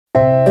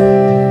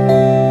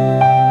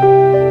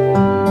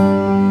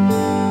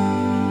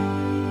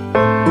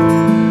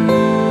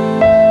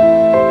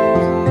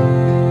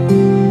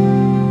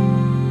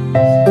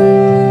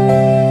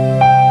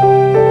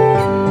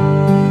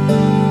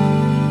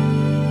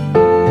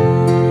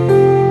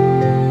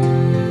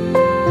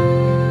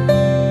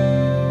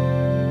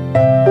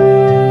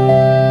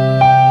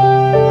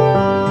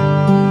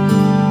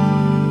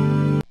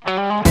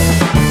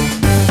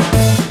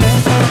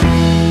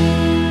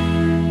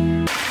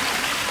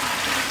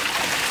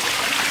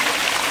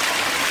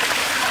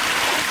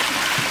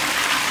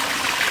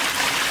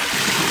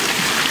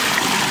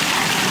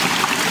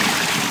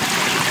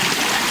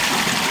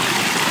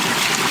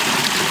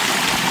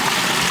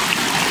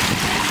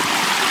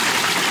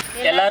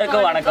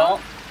எல்லாருக்கும்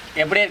வணக்கம்.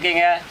 எப்படி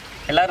இருக்கீங்க?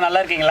 எல்லாரும்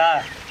நல்லா இருக்கீங்களா?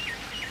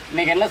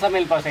 இன்னைக்கு என்ன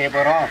சமையல் செய்ய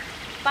போறோம்?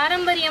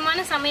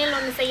 பாரம்பரியமான சமையல்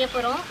ஒன்று செய்ய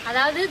போகிறோம்.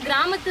 அதாவது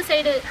கிராமத்து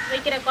சைடு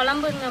வைக்கிற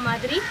குழம்புங்க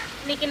மாதிரி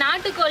இன்னைக்கு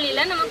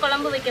நாட்டுக்கோழியில் நம்ம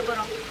குழம்பு வைக்க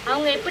போகிறோம்.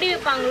 அவங்க எப்படி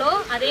வைப்பாங்களோ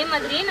அதே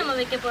மாதிரியே நம்ம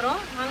வைக்க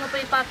போகிறோம். வாங்க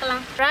போய்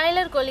பார்க்கலாம்.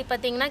 பிராய்லர் கோழி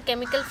பார்த்திங்கன்னா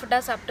கெமிக்கல்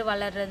ஃபுட்டாக சாப்பிட்டு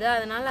வளர்றது,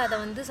 அதனால் அதை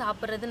வந்து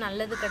சாப்பிட்றது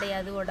நல்லது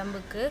கிடையாது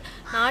உடம்புக்கு.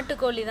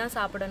 நாட்டுக்கோழி தான்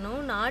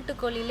சாப்பிடணும்.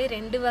 நாட்டுக்கோழியிலே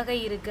 2 வகை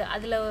இருக்குது.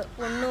 அதில்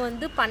ஒன்று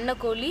வந்து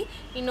பண்ணைக்கோழி,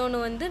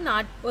 இன்னொன்று வந்து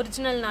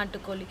ஒரிஜினல்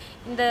நாட்டுக்கோழி.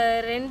 இந்த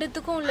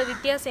 2த்துக்கும் உள்ள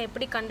வித்தியாசம்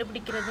எப்படி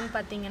கண்டுபிடிக்கிறதுன்னு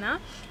பார்த்தீங்கன்னா,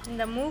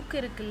 இந்த மூக்கு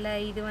இருக்குல்ல,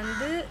 இது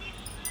வந்து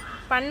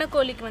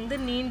பண்ணைக்கோழிக்கு வந்து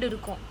நீண்டு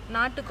இருக்கும்,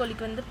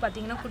 நாட்டுக்கோழிக்கு வந்து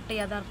பார்த்திங்கன்னா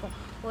குட்டையாக தான் இருக்கும்,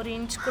 1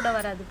 இன்ச் கூட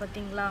வராது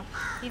பார்த்தீங்களா.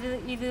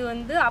 இது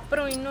வந்து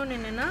அப்புறம் இன்னொன்று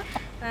என்னென்னா,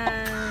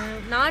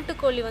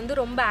 நாட்டுக்கோழி வந்து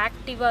ரொம்ப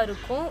ஆக்டிவாக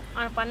இருக்கும்,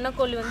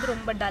 பண்ணைக்கோழி வந்து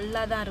ரொம்ப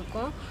டல்லாக தான்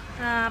இருக்கும்.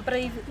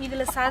 அப்புறம்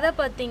இதில் சதை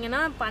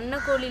பார்த்திங்கன்னா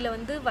பண்ணைக்கோழியில்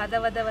வந்து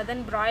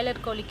வதன்னு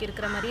பிராய்லர் கோழிக்கு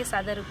இருக்கிற மாதிரியே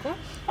சதை இருக்கும்.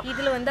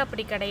 இதில் வந்து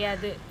அப்படி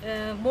கிடையாது.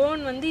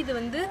 போன் வந்து இது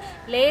வந்து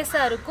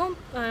லேசாக இருக்கும்,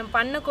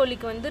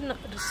 பண்ணைக்கோழிக்கு வந்து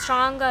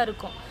ஸ்ட்ராங்காக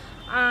இருக்கும்.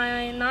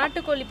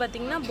 நாட்டுக்கோழி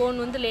பார்த்திங்கன்னா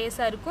போன் வந்து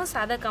லேசாக இருக்கும்,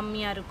 சதை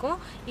கம்மியாக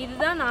இருக்கும்.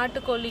 இதுதான்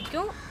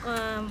நாட்டுக்கோழிக்கும்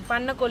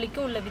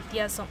பண்ணைக்கோழிக்கும் உள்ள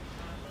வித்தியாசம்.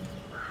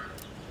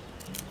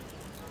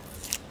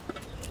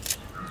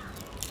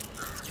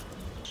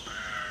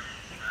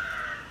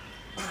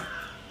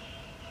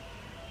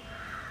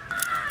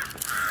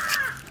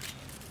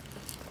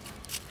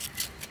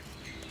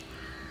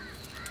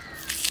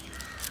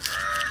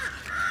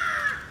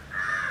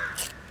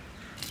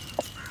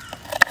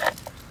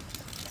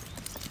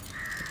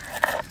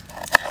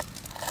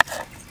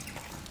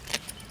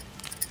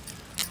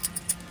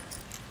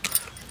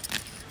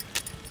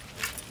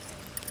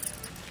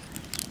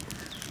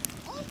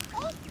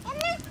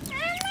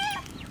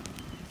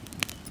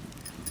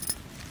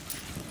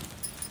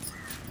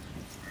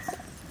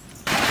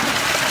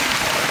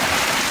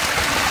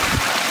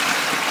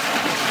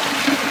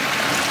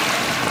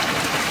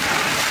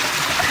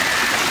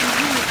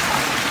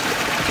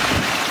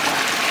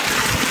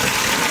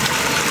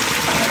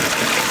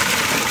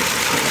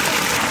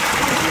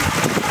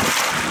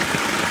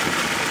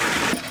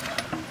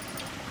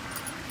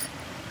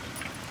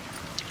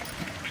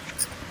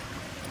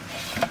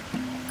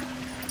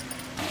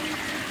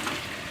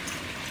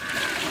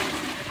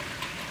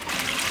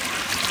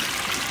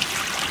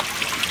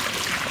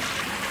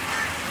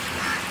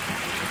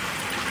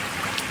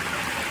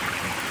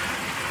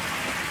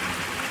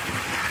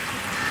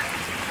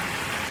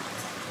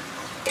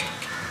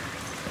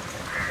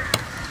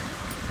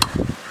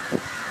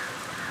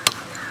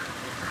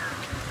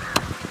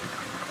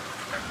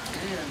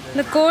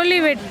 இந்த கோழி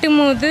வெட்டும்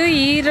போது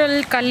ஈரல்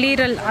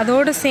கல்லீரல்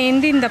அதோடு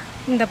சேர்ந்து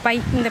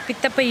இந்த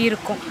பித்தப்பை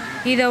இருக்கும்.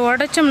 இதை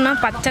உடைச்சோம்னா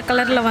பச்சை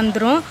கலரில்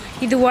வந்துடும்.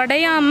 இது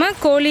உடையாமல்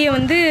கோழியை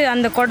வந்து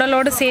அந்த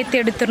குடலோடு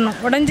சேர்த்து எடுத்துடணும்.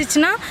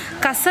 உடஞ்சிச்சின்னா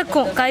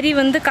கசக்கும், கறி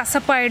வந்து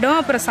கசப்பாயிடும்,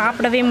 அப்புறம்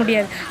சாப்பிடவே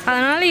முடியாது.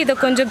 அதனால் இதை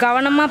கொஞ்சம்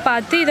கவனமாக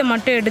பார்த்து இதை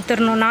மட்டும்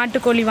எடுத்துடணும்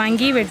நாட்டுக்கோழி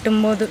வாங்கி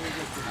வெட்டும்போது.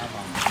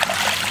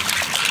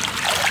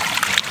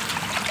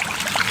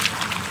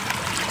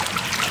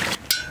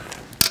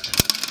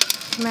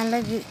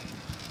 மிளகு,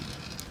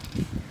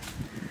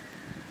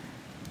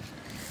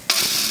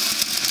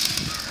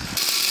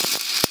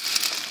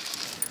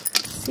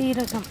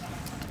 சீரகம்,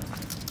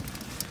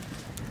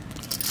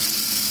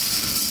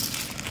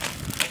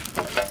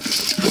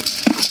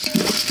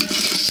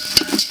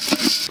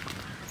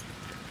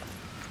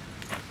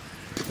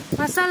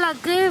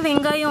 மசாலாக்கு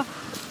வெங்காயம்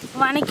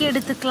வணக்கி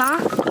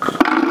எடுத்துக்கலாம்.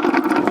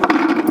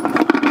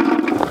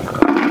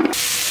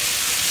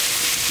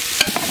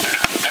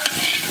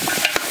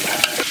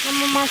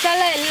 நம்ம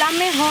மசாலா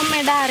எல்லாமே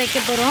ஹோம்மேடாக அரைக்க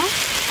போகிறோம்.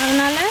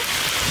 அதனால்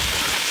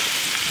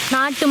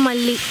நாட்டு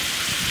மல்லி,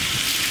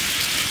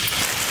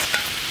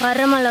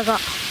 வரமிளகா,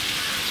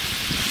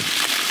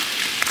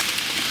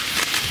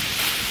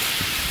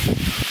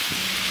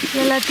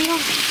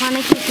 எல்லாத்தையும்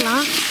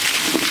வணக்கிக்கலாம்.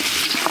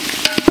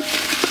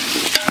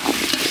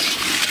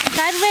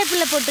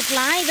 கருவேப்பிலை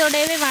போட்டுக்கலாம்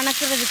இதோடவே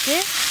வணக்கிறதுக்கு.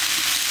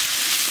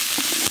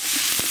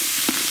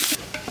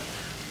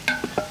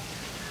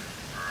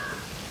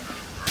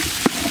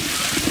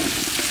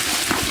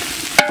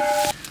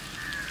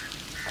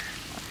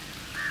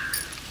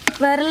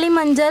 வரலி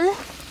மஞ்சள்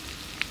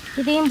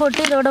இதையும்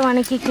போட்டு இதோட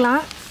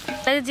வணக்கிக்கலாம்.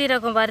 மிளகு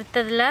ஜீரகம்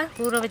வறுத்ததில்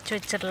ஊற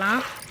வச்சிடலாம்.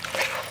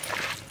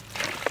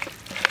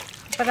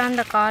 அப்போ தான்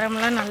அந்த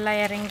காரமெல்லாம் நல்லா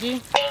இறங்கி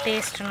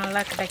டேஸ்ட்டு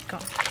நல்லா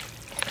கிடைக்கும்.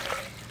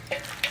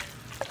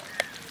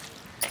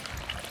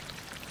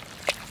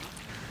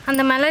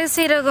 அந்த மிளகு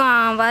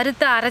சீரகம்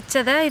வறுத்து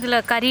அரைச்சதை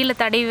இதில் கறியில்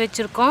தடவி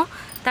வச்சுருக்கோம்.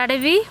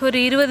 தடவி ஒரு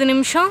 20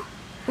 நிமிஷம்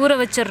ஊற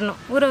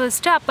வச்சிடணும். ஊற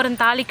வச்சுட்டு அப்புறம்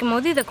தாளிக்கும்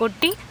போது இதை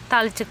கொட்டி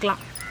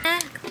தாளிச்சுக்கலாம்.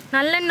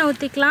 நல்லெண்ணெய்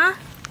ஊற்றிக்கலாம்.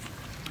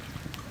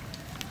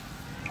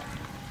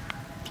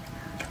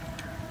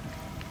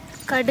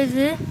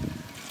 கடுகு,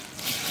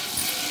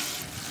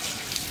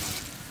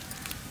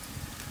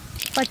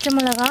 பச்சை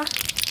மிளகாய்,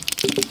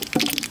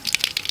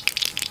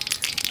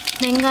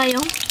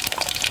 வெங்காயம்,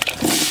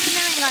 சின்ன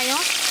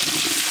வெங்காயம்,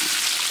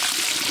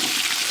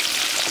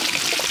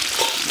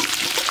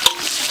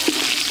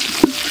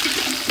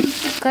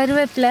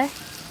 கருவேப்பிலை,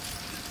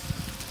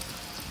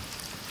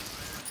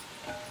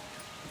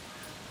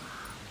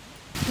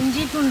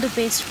 இஞ்சி பூண்டு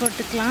பேஸ்ட்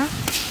போட்டுக்கலாம்.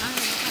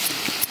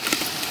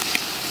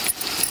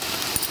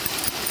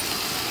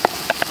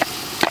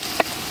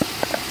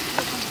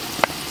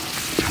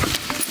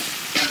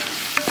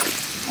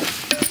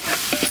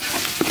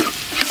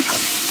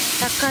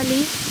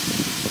 தக்காளி,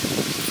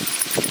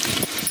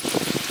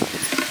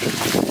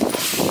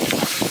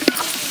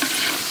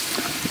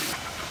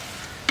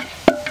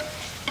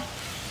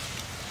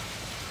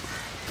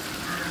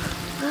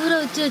 ஊற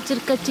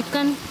வச்சிருக்க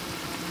சிக்கன்,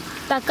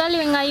 தக்காளி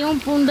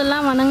வெங்காயம்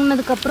பூண்டெல்லாம்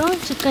வணங்கினதுக்கப்புறம்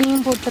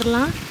சிக்கனையும்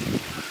போட்டுடலாம்.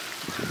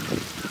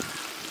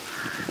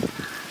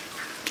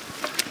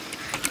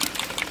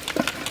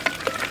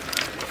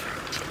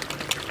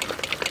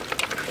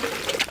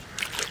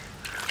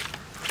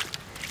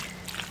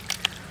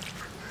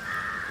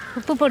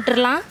 உப்பு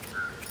போட்டுடலாம்.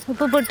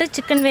 உப்பு போட்டு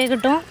சிக்கன்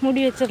வேகட்டும்,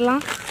 மூடி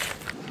வச்சிடலாம்.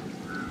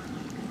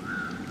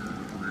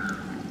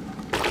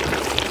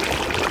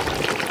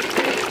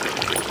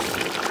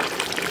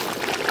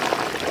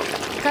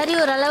 கறி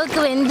ஓரளவுக்கு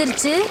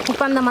வெந்துருச்சு.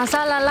 இப்போ அந்த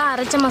மசாலாலாம்,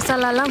 அரைச்ச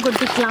மசாலாலாம்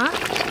கொட்டிக்கலாம்.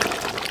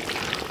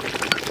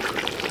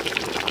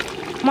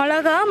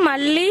 மிளகா,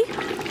 மல்லி,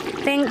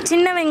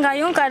 சின்ன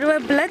வெங்காயம்,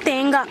 கருவேப்பிலை,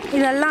 தேங்காய்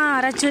இதெல்லாம்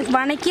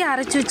வணக்கி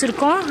அரைச்சி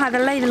வச்சுருக்கோம்.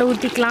 அதெல்லாம் இதில்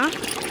ஊற்றிக்கலாம்.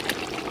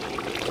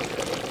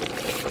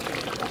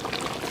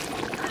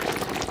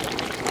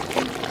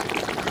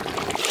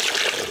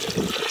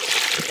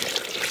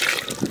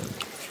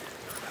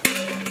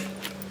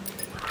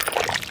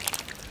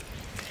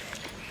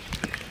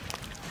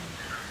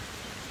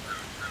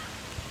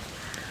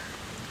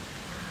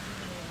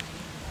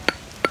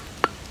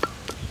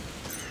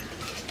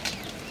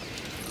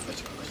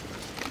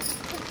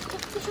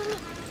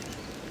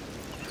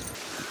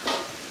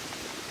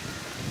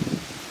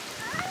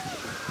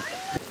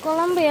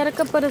 குழம்பு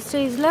இறக்கப்படுற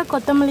ஸ்டேஜில்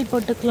கொத்தமல்லி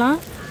போட்டுக்கலாம்.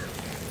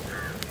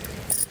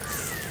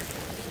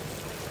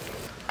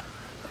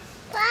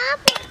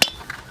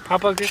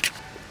 பாப்பாக்கு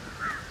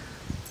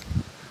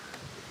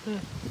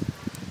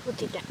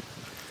ஊற்றிட்டேன்.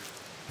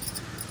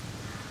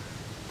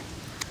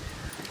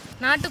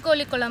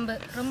 நாட்டுக்கோழி குழம்பு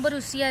ரொம்ப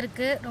ருசியாக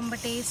இருக்குது, ரொம்ப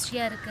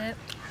டேஸ்டியாக இருக்குது.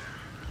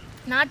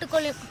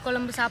 நாட்டுக்கோழி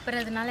குழம்பு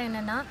சாப்பிட்றதுனால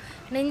என்னென்னா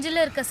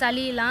நெஞ்சில் இருக்க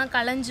சளியெல்லாம்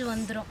களைஞ்சு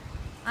வந்துடும்.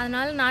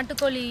 அதனால்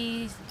நாட்டுக்கோழி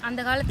அந்த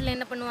காலத்தில்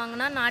என்ன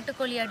பண்ணுவாங்கன்னா,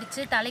 நாட்டுக்கோழி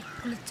அடித்து தலைக்கு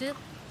குளித்து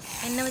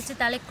எண்ணெய் வச்சு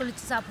தலைக்கு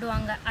குளித்து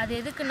சாப்பிடுவாங்க. அது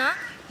எதுக்குன்னா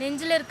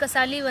நெஞ்சில் இருக்க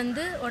சளி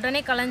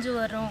உடனே களைஞ்சு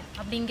வரும்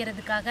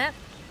அப்படிங்கிறதுக்காக.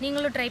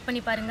 நீங்களும் ட்ரை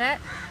பண்ணி பாருங்கள்,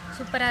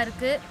 சூப்பராக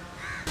இருக்குது.